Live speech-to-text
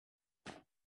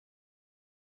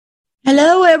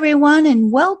Hello, everyone,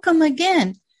 and welcome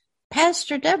again.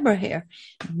 Pastor Deborah here.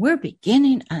 We're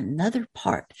beginning another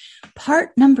part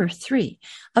number 3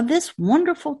 of this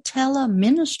wonderful Tele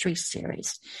ministry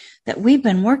series that we've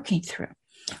been working through.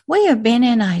 We have been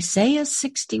in Isaiah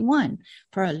 61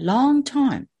 for a long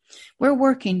time. We're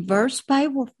working verse by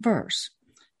verse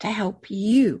to help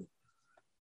you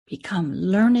become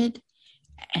learned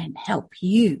and help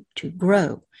you to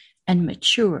grow and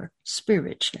mature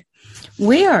spiritually.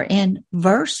 We are in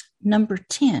verse number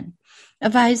 10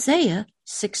 of Isaiah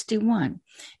 61,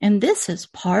 and this is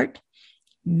part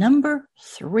number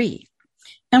 3.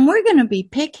 And we're going to be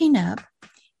picking up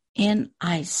in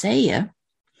Isaiah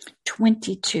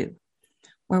 22,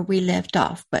 where we left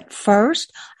off. But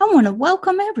first, I want to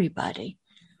welcome everybody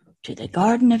to the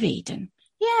Garden of Eden.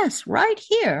 Yes, right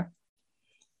here,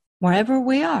 wherever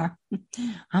we are.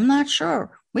 I'm not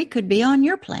sure. We could be on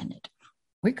your planet.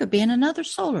 We could be in another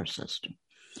solar system.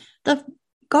 The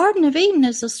Garden of Eden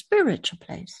is a spiritual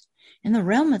place in the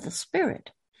realm of the spirit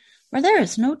where there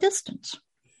is no distance.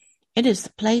 It is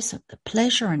the place of the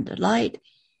pleasure and delight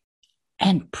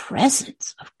and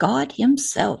presence of God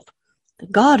himself, the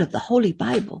God of the Holy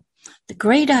Bible, the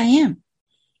great I am.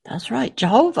 That's right,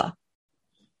 Jehovah.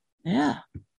 Yeah.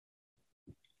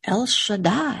 El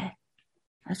Shaddai.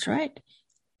 That's right.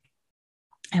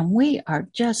 And we are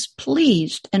just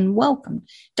pleased and welcome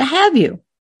to have you.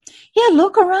 Yeah,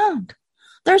 look around.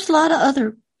 There's a lot of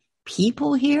other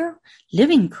people here,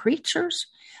 living creatures.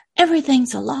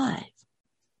 Everything's alive,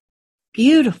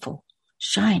 beautiful,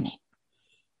 shining.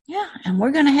 Yeah, and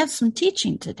we're going to have some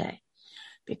teaching today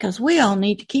because we all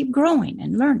need to keep growing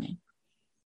and learning.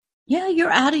 Yeah, you're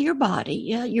out of your body.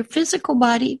 Yeah, your physical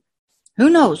body, who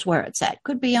knows where it's at?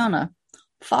 Could be on a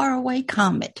faraway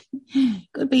comet.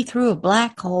 Could be through a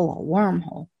black hole, a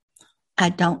wormhole. I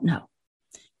don't know.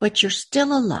 But you're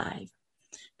still alive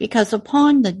because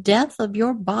upon the death of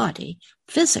your body,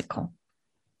 physical,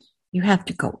 you have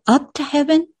to go up to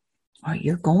heaven or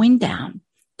you're going down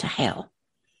to hell.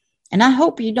 And I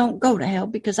hope you don't go to hell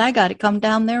because I got to come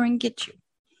down there and get you.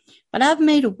 But I've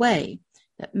made a way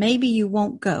that maybe you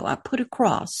won't go. I put a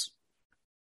cross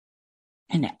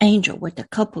and an angel with a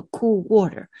cup of cool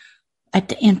water at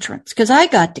the entrance, because I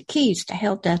got the keys to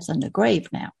hell, death, and the grave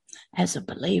now as a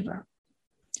believer.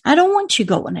 I don't want you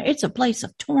going there. It's a place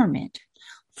of torment,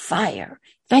 fire,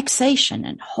 vexation,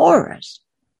 and horrors.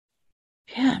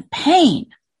 Yeah, and pain.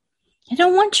 I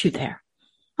don't want you there.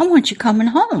 I want you coming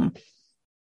home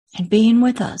and being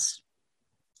with us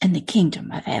in the kingdom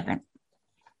of heaven.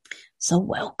 So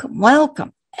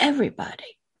welcome,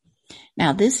 everybody.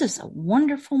 Now, this is a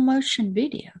wonderful motion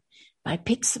video by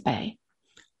Pixabay.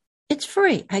 It's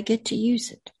free. I get to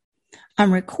use it.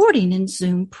 I'm recording in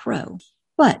Zoom Pro,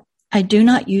 but I do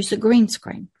not use a green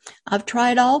screen. I've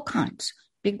tried all kinds,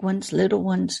 big ones, little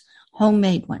ones,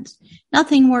 homemade ones.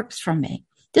 Nothing works for me.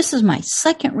 This is my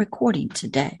second recording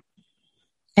today,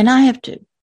 and I have to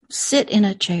sit in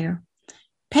a chair,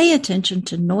 pay attention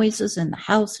to noises in the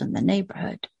house and the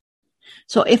neighborhood.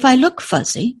 So if I look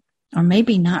fuzzy, or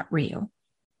maybe not real,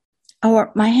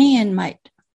 or my hand might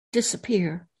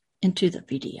disappear into the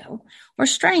video, or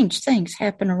strange things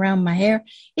happen around my hair,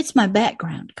 it's my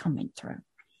background coming through.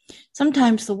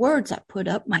 Sometimes the words I put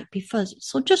up might be fuzzy,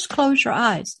 so just close your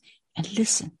eyes and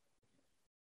listen.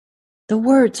 The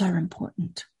words are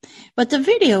important, but the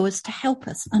video is to help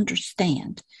us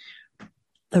understand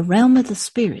the realm of the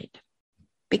spirit,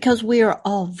 because we are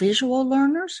all visual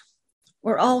learners.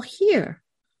 We're all here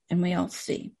and we all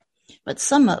see, but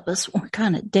some of us were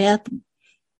kind of deaf.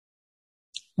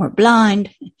 We're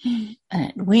blind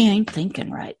and we ain't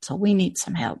thinking right, so we need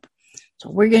some help.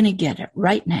 So we're going to get it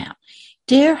right now.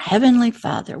 Dear Heavenly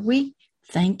Father, we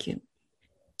thank you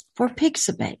for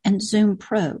Pixabay and Zoom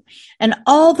Pro and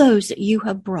all those that you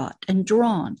have brought and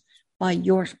drawn by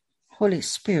your Holy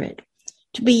Spirit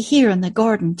to be here in the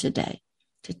garden today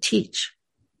to teach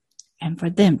and for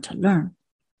them to learn.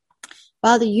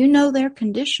 Father, you know their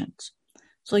conditions,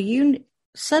 so you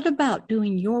set about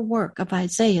doing your work of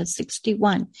Isaiah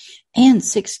 61 and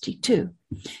 62.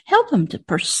 Help them to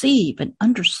perceive and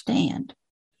understand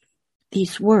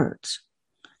these words.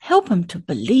 Help them to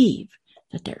believe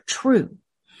that they're true.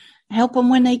 Help them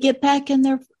when they get back in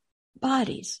their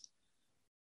bodies,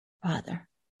 Father,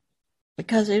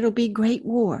 because it'll be great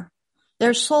war.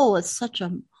 Their soul is such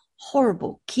a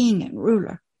horrible king and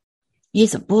ruler.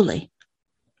 He's a bully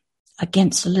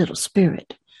against the little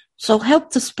spirit. So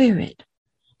help the spirit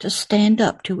to stand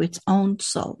up to its own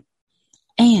soul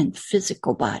and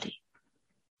physical body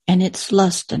and its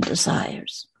lust and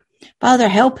desires. Father,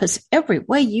 help us every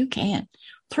way you can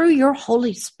through your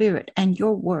Holy Spirit and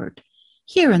your word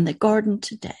here in the garden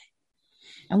today.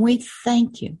 And we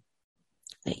thank you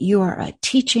that you are a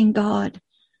teaching God,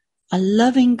 a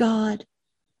loving God,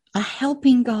 a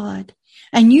helping God,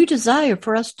 and you desire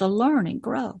for us to learn and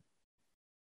grow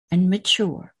and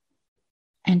mature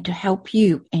and to help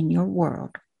you in your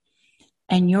world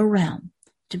and your realm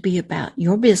to be about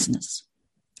your business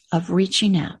of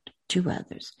reaching out to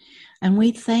others. And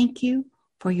we thank you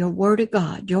for your word of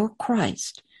God, your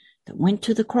Christ that went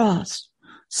to the cross,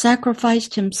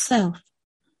 sacrificed himself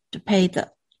to pay the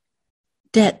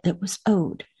debt that was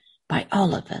owed by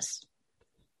all of us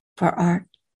for our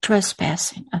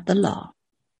trespassing of the law,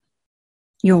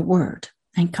 your word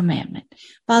and commandment.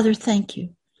 Father, thank you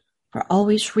for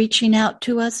always reaching out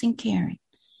to us and caring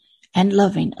and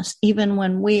loving us, even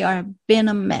when we are been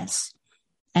a mess.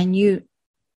 And you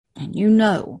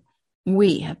know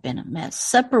we have been a mess,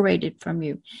 separated from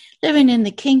you, living in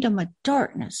the kingdom of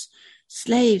darkness,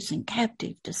 slaves and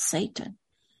captive to Satan,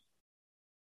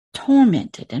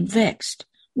 tormented and vexed,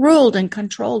 ruled and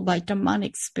controlled by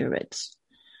demonic spirits.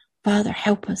 Father,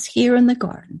 help us here in the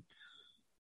garden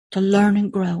to learn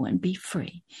and grow and be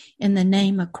free. In the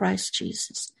name of Christ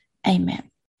Jesus, amen.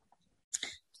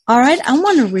 All right, I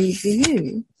want to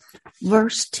review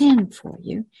verse 10 for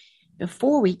you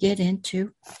before we get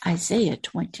into Isaiah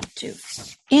 22.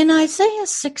 In Isaiah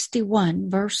 61,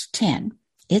 verse 10,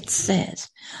 it says,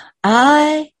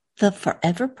 I, the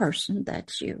forever person,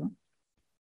 that's you,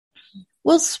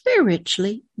 will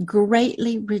spiritually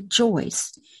greatly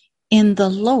rejoice in the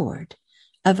Lord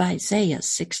of Isaiah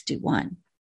 61,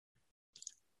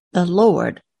 the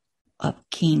Lord of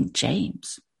King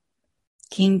James,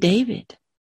 King David,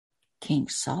 King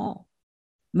Saul,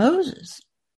 Moses,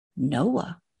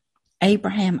 Noah,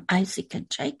 Abraham, Isaac, and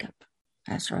Jacob.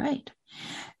 That's right.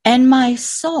 And my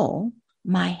soul,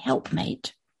 my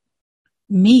helpmate,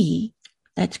 me,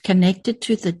 that's connected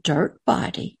to the dirt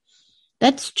body,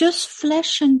 that's just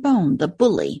flesh and bone, the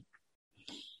bully,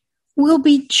 will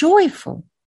be joyful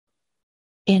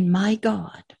in my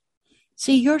God.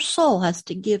 See, your soul has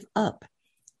to give up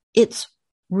its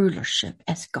rulership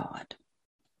as God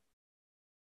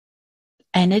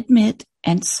and admit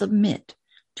and submit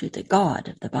to the God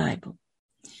of the Bible.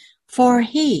 For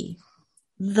he,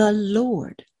 the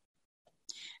Lord,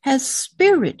 has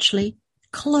spiritually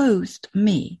clothed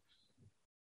me,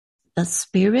 the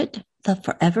spirit, the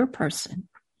forever person,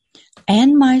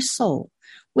 and my soul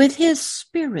with his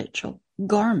spiritual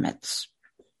garments,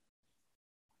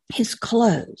 his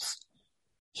clothes,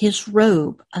 his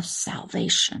robe of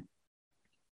salvation.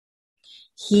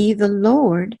 He, the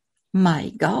Lord,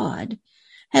 my God,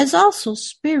 has also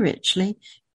spiritually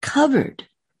covered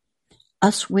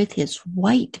us with his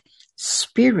white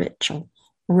spiritual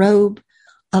robe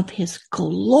of his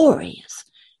glorious,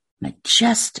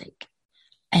 majestic,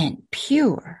 and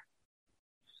pure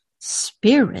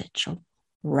spiritual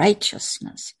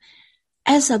righteousness,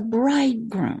 as a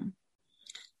bridegroom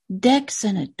decks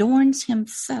and adorns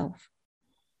himself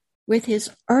with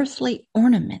his earthly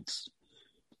ornaments,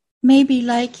 maybe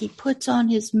like he puts on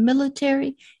his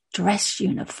military dress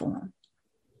uniform.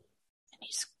 And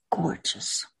he's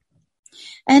gorgeous.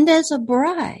 And as a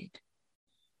bride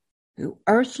who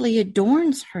earthly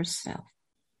adorns herself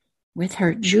with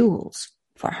her jewels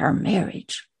for her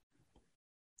marriage,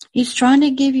 he's trying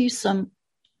to give you some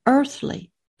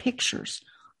earthly pictures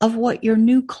of what your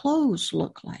new clothes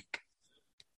look like.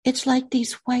 It's like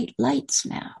these white lights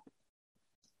now.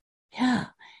 Yeah.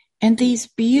 And these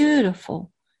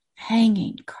beautiful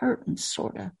hanging curtains,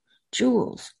 sort of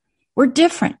jewels, were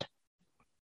different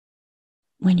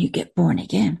when you get born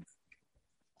again.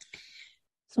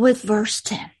 With verse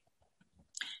 10,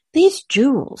 these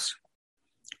jewels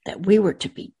that we were to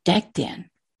be decked in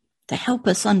to help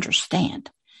us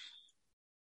understand,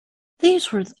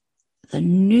 these were the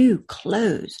new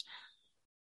clothes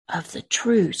of the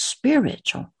true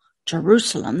spiritual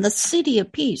Jerusalem, the city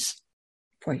of peace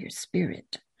for your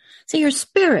spirit. See, your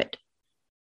spirit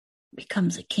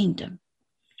becomes a kingdom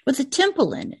with a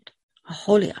temple in it, a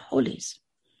holy of holies.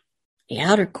 The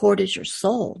outer court is your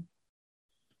soul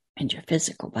and your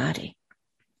physical body.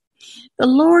 The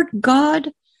Lord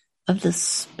God of the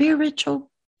spiritual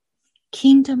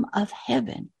kingdom of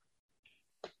heaven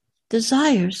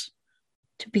desires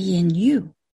to be in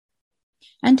you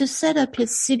and to set up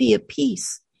his city of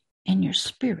peace in your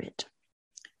spirit,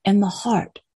 in the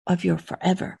heart of your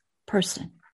forever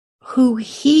person, who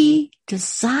he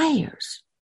desires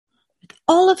with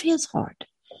all of his heart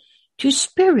to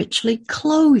spiritually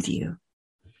clothe you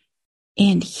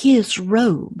in his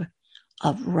robe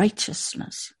of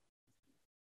righteousness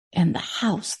in the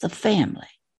house, the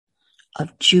family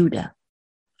of Judah.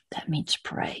 That means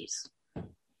praise.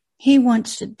 He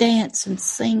wants to dance and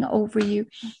sing over you,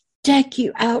 deck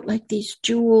you out like these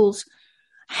jewels,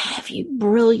 have you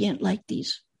brilliant like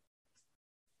these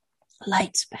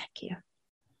lights back here.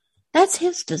 That's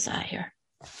his desire.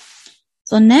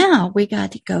 So now we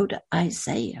got to go to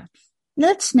Isaiah.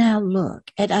 Let's now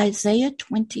look at Isaiah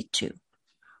 22,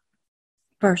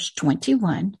 verse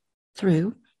 21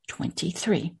 through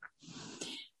 23.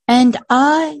 And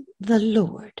I, the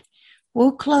Lord,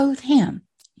 will clothe him,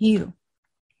 you,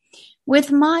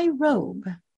 with my robe,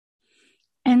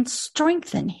 and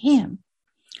strengthen him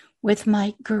with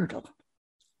my girdle.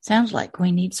 Sounds like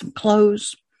we need some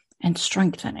clothes and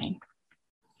strengthening.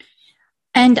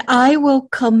 And I will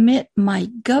commit my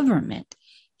government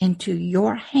into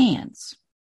your hands,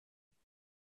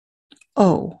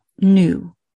 O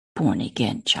new born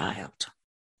again child.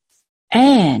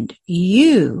 And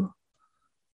you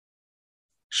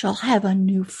shall have a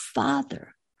new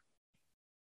father,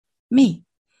 me,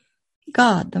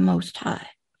 God the Most High.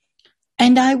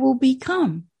 And I will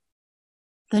become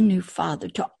the new father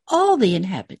to all the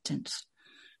inhabitants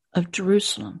of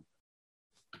Jerusalem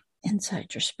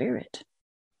inside your spirit,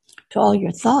 to all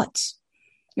your thoughts,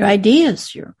 your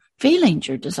ideas, your feelings,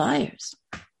 your desires.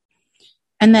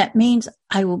 And that means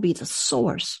I will be the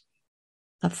source.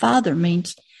 The Father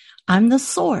means I'm the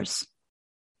source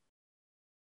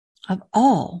of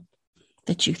all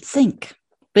that you think,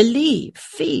 believe,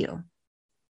 feel.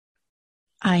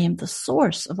 I am the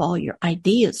source of all your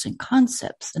ideas and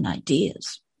concepts and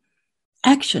ideas,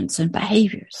 actions and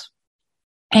behaviors.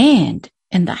 And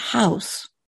in the house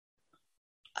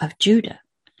of Judah,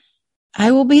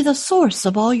 I will be the source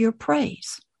of all your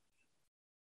praise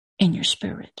in your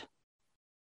spirit.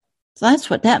 So that's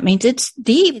what that means. It's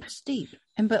deep. It's deep.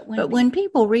 But when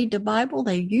people read the Bible,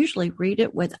 they usually read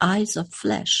it with eyes of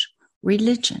flesh,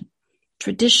 religion,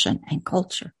 tradition, and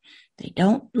culture. They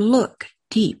don't look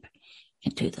deep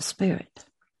into the spirit.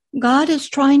 God is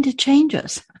trying to change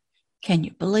us. Can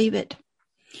you believe it?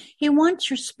 He wants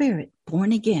your spirit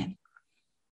born again.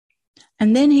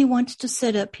 And then he wants to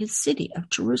set up his city of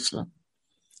Jerusalem,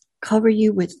 cover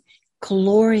you with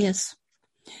glorious,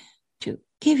 to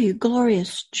give you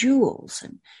glorious jewels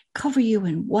and cover you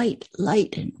in white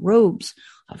light and robes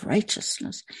of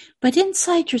righteousness. But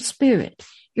inside your spirit,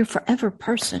 your forever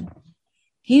person,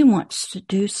 he wants to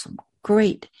do some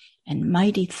great and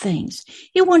mighty things.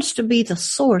 He wants to be the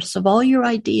source of all your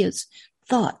ideas,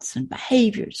 thoughts, and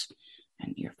behaviors,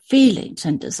 and your feelings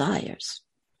and desires.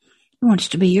 He wants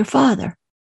to be your father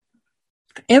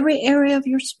for every area of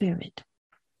your spirit.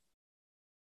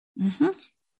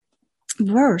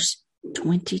 Verse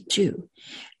 22.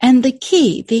 And the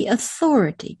key, the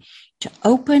authority to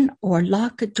open or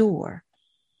lock a door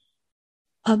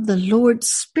of the Lord's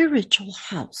spiritual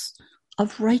house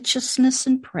of righteousness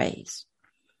and praise,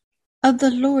 of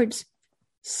the Lord's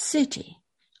city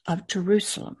of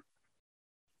Jerusalem.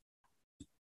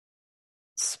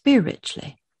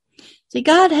 Spiritually. See,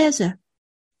 God has a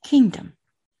kingdom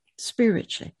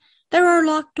spiritually. There are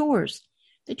locked doors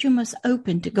that you must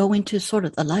open to go into sort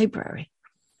of the library,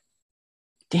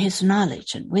 to his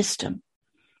knowledge and wisdom.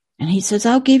 And he says,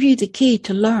 I'll give you the key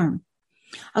to learn.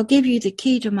 I'll give you the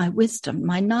key to my wisdom,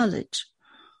 my knowledge.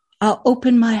 I'll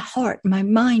open my heart, my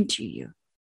mind to you.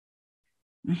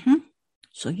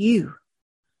 So you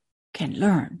can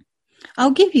learn.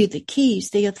 I'll give you the keys,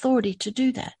 the authority to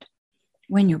do that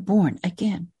when you're born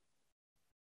again.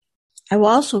 I will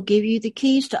also give you the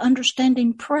keys to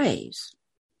understanding praise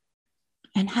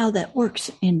and how that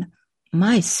works in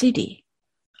my city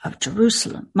of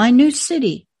Jerusalem, my new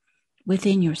city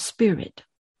within your spirit.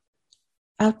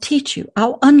 I'll teach you.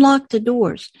 I'll unlock the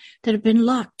doors that have been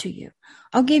locked to you.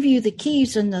 I'll give you the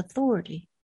keys and the authority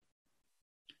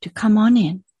to come on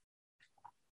in.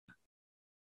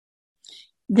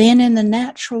 Then in the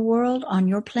natural world on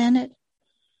your planet,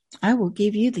 I will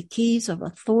give you the keys of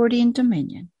authority and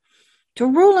dominion to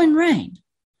rule and reign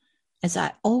as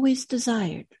I always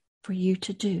desired for you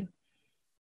to do.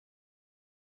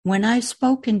 When I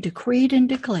spoke and decreed and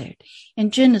declared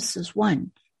in Genesis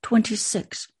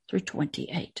 1:26 through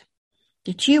 28,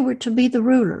 that you were to be the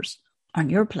rulers on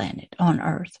your planet, on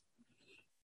earth.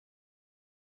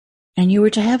 And you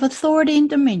were to have authority and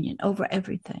dominion over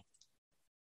everything.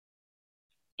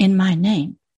 In my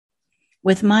name,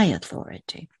 with my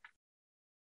authority.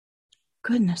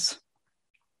 Goodness.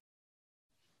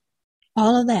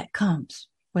 All of that comes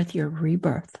with your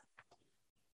rebirth.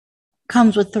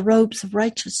 Comes with the robes of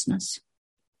righteousness.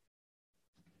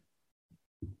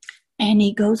 And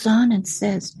he goes on and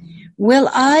says, will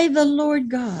I, the Lord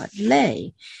God,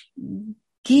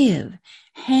 give,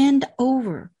 hand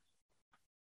over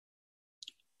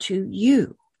to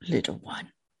you, little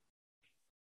one,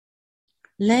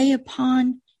 lay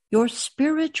upon your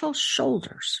spiritual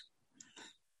shoulders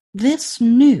this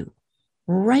new,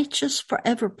 righteous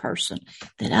forever person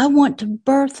that I want to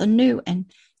birth anew and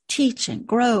teach and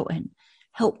grow and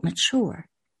help mature,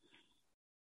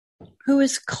 who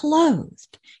is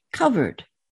clothed, covered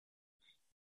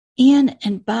in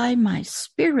and by my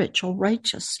spiritual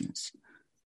righteousness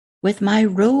with my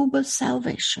robe of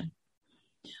salvation.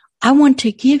 I want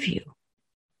to give you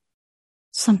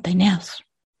something else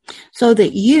so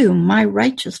that you, my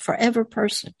righteous forever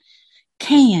person,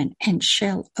 can and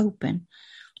shall open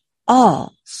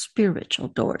all spiritual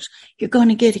doors. You're going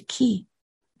to get a key.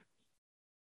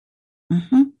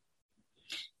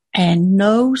 And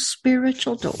no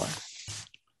spiritual door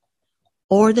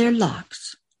or their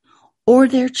locks or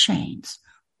their chains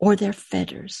or their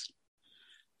fetters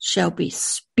shall be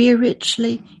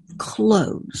spiritually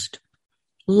closed,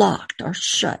 locked, or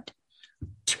shut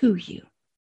to you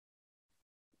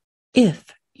if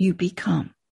you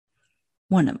become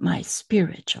one of my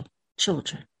spiritual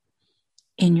children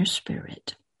in your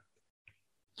spirit.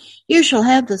 You shall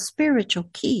have the spiritual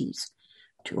keys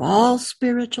to all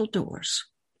spiritual doors,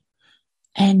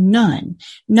 and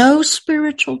no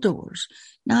spiritual doors,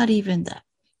 not even the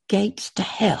gates to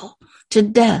hell, to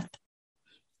death,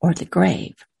 or the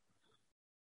grave,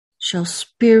 shall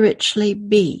spiritually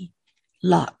be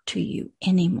locked to you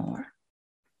anymore.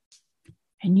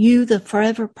 And you, the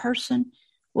forever person,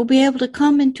 will be able to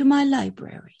come into my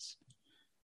libraries.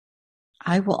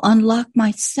 I will unlock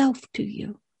myself to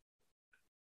you.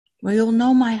 Well, you'll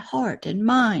know my heart and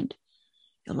mind.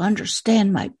 You'll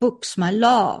understand my books, my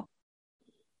law.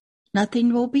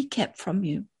 Nothing will be kept from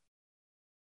you.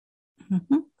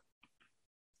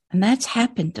 And that's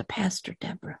happened to Pastor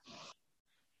Deborah.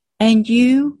 And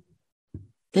you,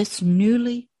 this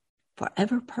newly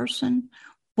forever person,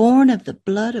 born of the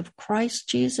blood of Christ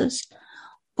Jesus,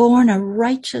 born a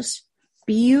righteous,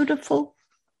 beautiful,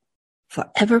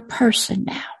 forever person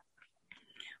now,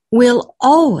 will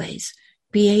always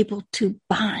be able to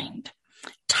bind,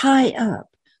 tie up,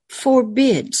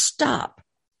 forbid, stop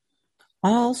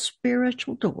all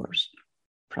spiritual doors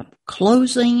from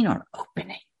closing or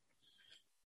opening.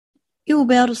 You will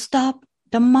be able to stop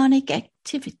demonic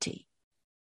activity.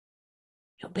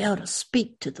 You'll be able to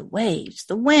speak to the waves,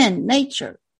 the wind,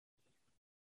 nature,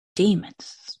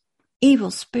 demons,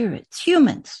 evil spirits,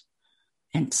 humans,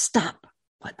 and stop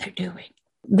what they're doing.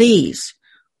 These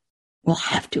will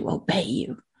have to obey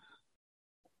you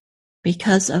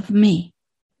because of me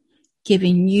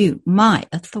giving you my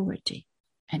authority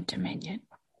and dominion.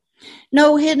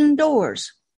 No hidden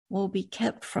doors will be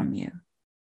kept from you.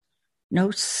 No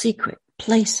secret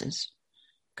places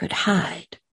could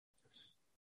hide.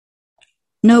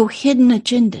 No hidden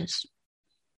agendas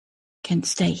can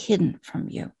stay hidden from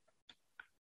you.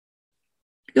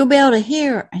 You'll be able to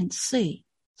hear and see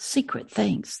secret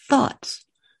things, thoughts,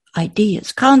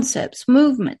 ideas, concepts,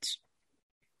 movements,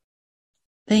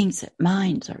 things that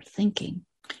minds are thinking,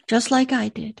 just like I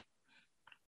did.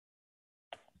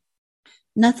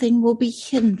 Nothing will be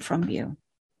hidden from you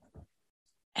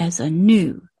as a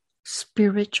new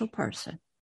spiritual person,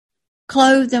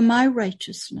 clothed in my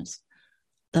righteousness,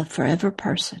 the forever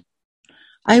person.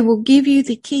 I will give you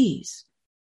the keys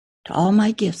to all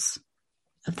my gifts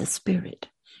of the Spirit.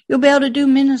 You'll be able to do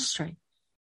ministry.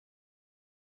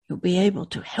 You'll be able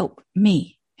to help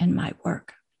me in my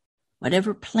work.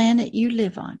 Whatever planet you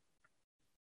live on,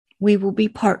 we will be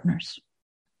partners,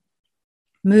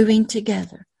 moving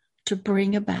together to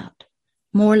bring about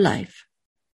more life,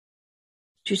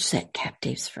 to set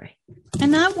captives free.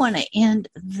 And I want to end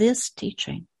this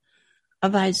teaching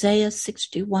of Isaiah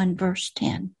 61 verse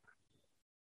 10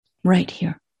 right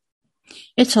here.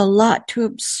 It's a lot to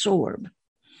absorb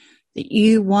that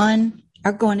you, one,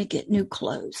 are going to get new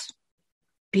clothes.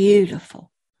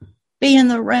 Beautiful. Be in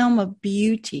the realm of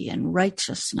beauty and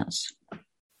righteousness.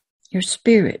 Your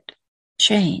spirit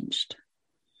changed.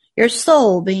 Your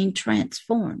soul being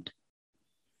transformed.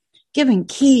 Given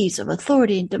keys of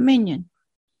authority and dominion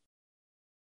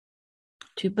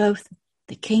to both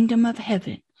the kingdom of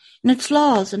heaven and its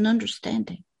laws and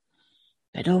understanding,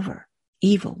 but over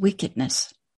evil,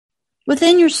 wickedness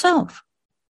within yourself.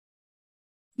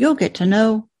 You'll get to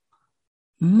know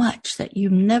much that you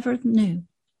never knew.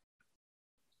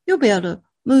 You'll be able to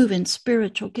move in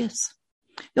spiritual gifts.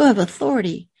 You'll have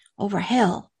authority over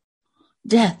hell,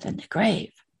 death, and the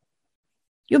grave.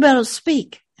 You'll be able to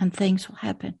speak and things will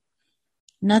happen.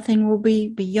 Nothing will be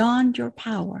beyond your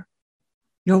power,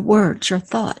 your words, your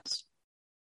thoughts.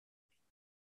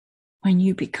 When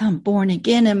you become born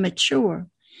again and mature,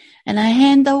 and I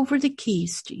hand over the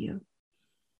keys to you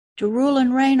to rule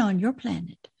and reign on your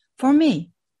planet for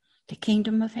me, the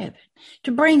kingdom of heaven,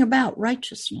 to bring about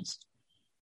righteousness,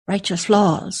 righteous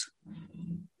laws,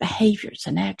 behaviors,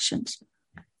 and actions,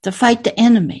 to fight the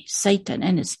enemy, Satan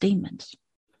and his demons,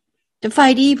 to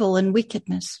fight evil and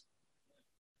wickedness,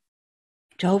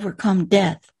 to overcome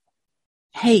death,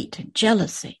 hate, and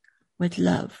jealousy with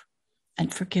love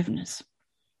and forgiveness.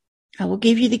 I will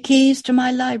give you the keys to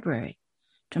my library,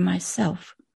 to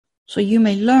myself, so you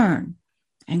may learn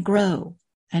and grow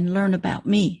and learn about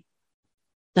me.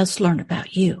 Thus learn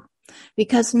about you.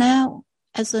 Because now,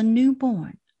 as a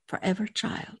newborn, forever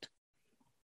child,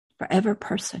 forever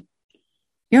person,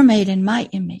 you're made in my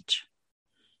image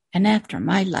and after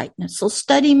my likeness. So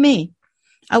study me.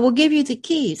 I will give you the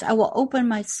keys. I will open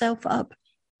myself up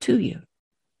to you.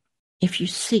 If you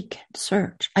seek and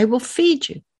search, I will feed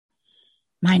you.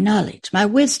 My knowledge, my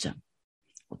wisdom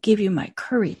will give you my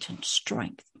courage and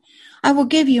strength. I will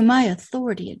give you my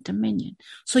authority and dominion,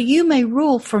 so you may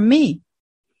rule for me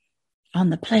on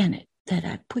the planet that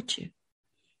I put you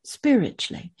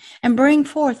spiritually, and bring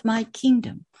forth my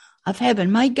kingdom of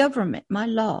heaven, my government, my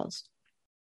laws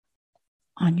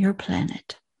on your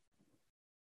planet.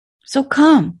 So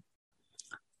come.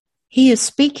 He is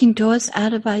speaking to us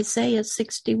out of Isaiah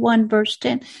 61 verse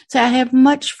 10. Say, I have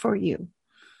much for you.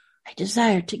 I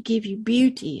desire to give you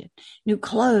beauty, and new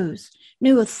clothes,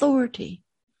 new authority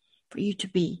for you to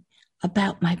be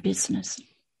about my business.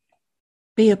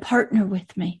 Be a partner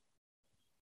with me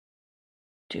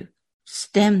to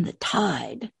stem the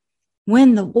tide,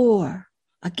 win the war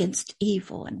against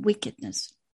evil and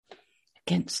wickedness,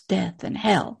 against death and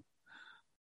hell.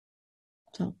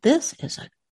 So this is a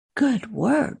good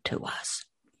word to us.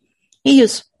 He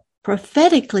is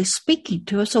prophetically speaking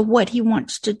to us of what he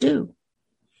wants to do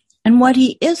and what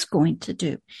he is going to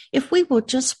do if we will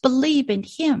just believe in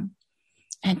him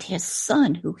and his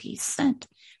son who he sent,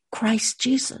 Christ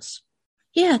Jesus.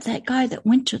 Yeah, that guy that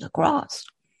went to the cross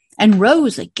and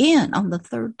rose again on the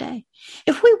third day.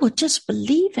 If we will just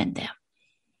believe in them,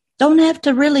 don't have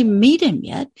to really meet him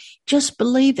yet. Just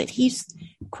believe that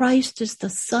Christ is the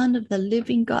Son of the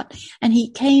living God, and he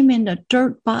came in a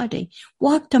dirt body,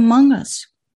 walked among us.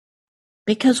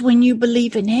 Because when you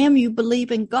believe in him, you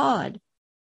believe in God,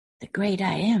 the great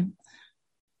I am,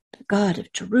 the God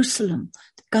of Jerusalem,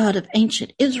 the God of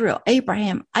ancient Israel,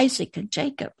 Abraham, Isaac, and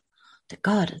Jacob, the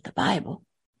God of the Bible.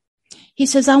 He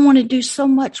says, I want to do so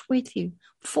much with you,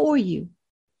 for you,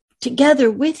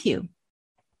 together with you.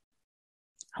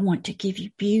 I want to give you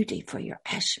beauty for your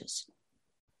ashes,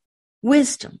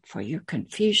 wisdom for your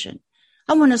confusion.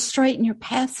 I want to straighten your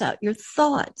paths out, your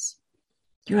thoughts,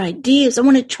 your ideas. I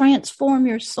want to transform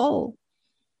your soul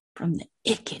from the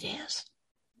ick it is.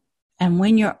 And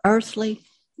when your earthly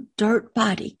dirt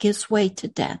body gives way to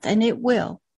death, and it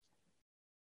will,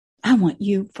 I want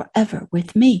you forever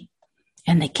with me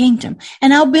and the kingdom.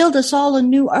 And I'll build us all a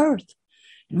new earth,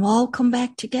 and we'll all come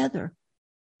back together.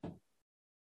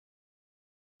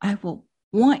 I will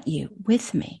want you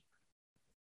with me.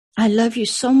 I love you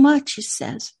so much, he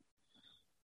says.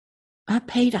 I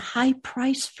paid a high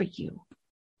price for you.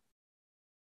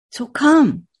 So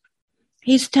come.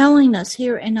 He's telling us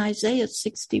here in Isaiah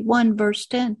 61 verse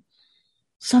 10,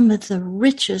 some of the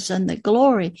riches and the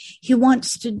glory he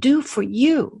wants to do for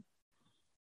you.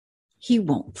 He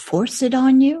won't force it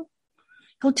on you.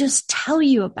 He'll just tell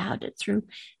you about it through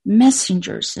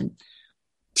messengers and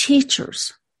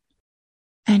teachers.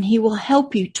 And he will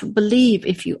help you to believe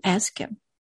if you ask him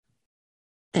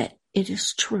that it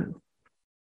is true.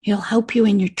 He'll help you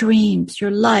in your dreams,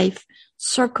 your life,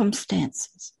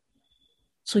 circumstances.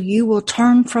 So you will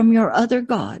turn from your other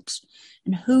gods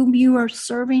and whom you are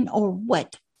serving or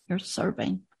what you're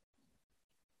serving.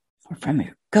 Or from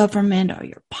your government or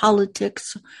your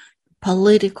politics,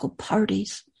 political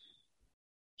parties.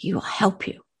 He will help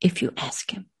you if you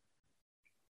ask him.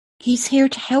 He's here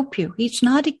to help you. He's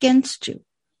not against you.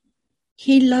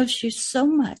 He loves you so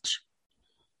much.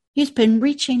 He's been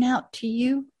reaching out to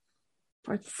you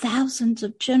for thousands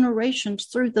of generations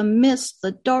through the mist,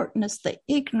 the darkness, the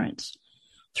ignorance,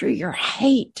 through your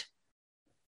hate.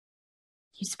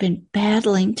 He's been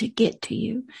battling to get to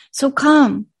you. So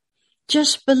come,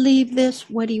 just believe this,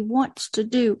 what he wants to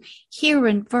do here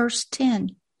in verse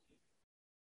 10,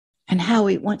 and how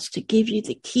he wants to give you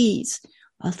the keys,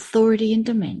 authority and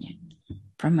dominion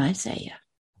from Isaiah.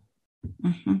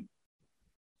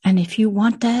 And if you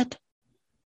want that,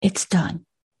 it's done.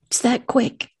 It's that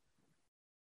quick.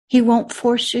 He won't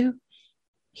force you.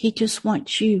 He just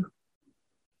wants you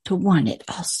to want it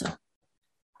also.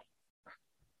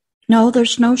 No,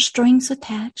 there's no strings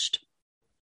attached.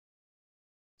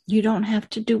 You don't have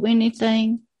to do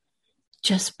anything.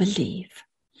 Just believe.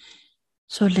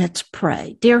 So let's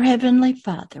pray. Dear Heavenly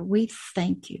Father, we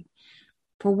thank you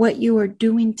for what you are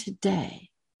doing today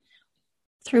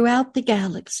throughout the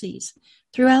galaxies,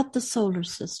 throughout the solar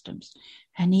systems,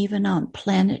 and even on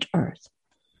planet Earth.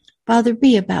 Father,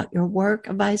 be about your work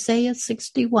of Isaiah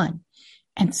 61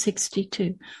 and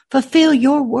 62. Fulfill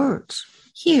your words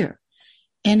here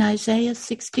in Isaiah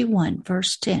 61,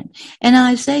 verse 10, and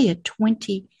Isaiah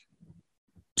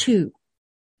 22,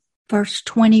 verse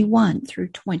 21 through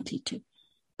 22.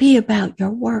 Be about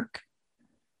your work.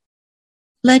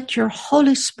 Let your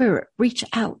Holy Spirit reach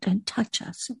out and touch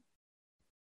us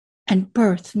and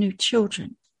birth new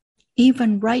children,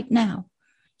 even right now,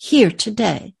 here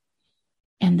today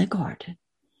in the garden.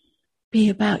 Be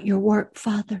about your work,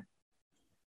 Father,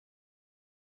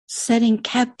 setting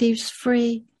captives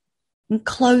free and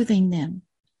clothing them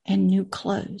in new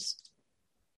clothes.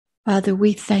 Father,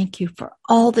 we thank you for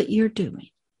all that you're doing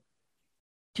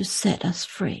to set us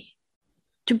free,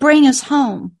 to bring us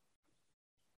home,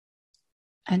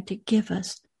 and to give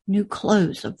us new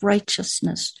clothes of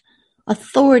righteousness,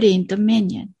 authority and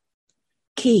dominion,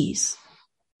 keys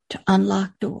to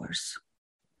unlock doors,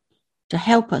 to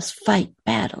help us fight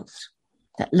battles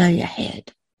that lay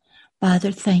ahead.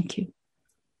 Father, thank you.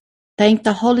 Thank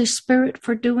the Holy Spirit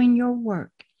for doing your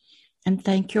work, and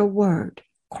thank your word,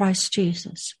 Christ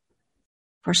Jesus,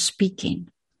 for speaking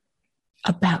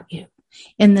about you.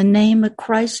 In the name of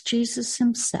Christ Jesus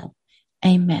himself,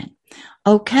 amen.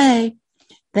 Okay,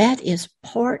 that is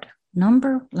part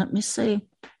number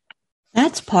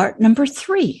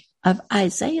 3 of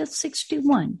Isaiah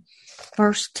 61,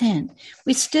 verse 10.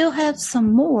 We still have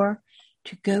some more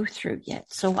to go through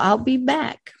yet, so I'll be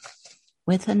back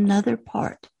with another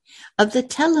part of the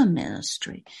Tele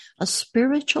ministry, a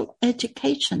spiritual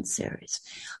education series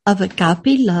of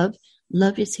Agape Love.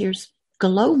 Love is Here's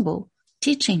global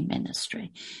teaching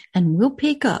ministry, and we'll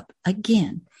pick up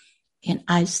again in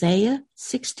Isaiah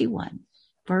 61,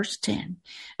 verse 10,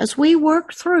 as we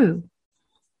work through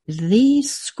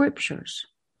these scriptures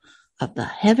of the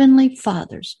Heavenly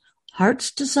Father's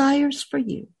heart's desires for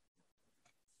you,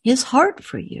 his heart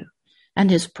for you, and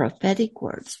his prophetic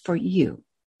words for you.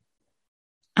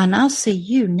 And I'll see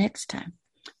you next time.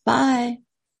 Bye.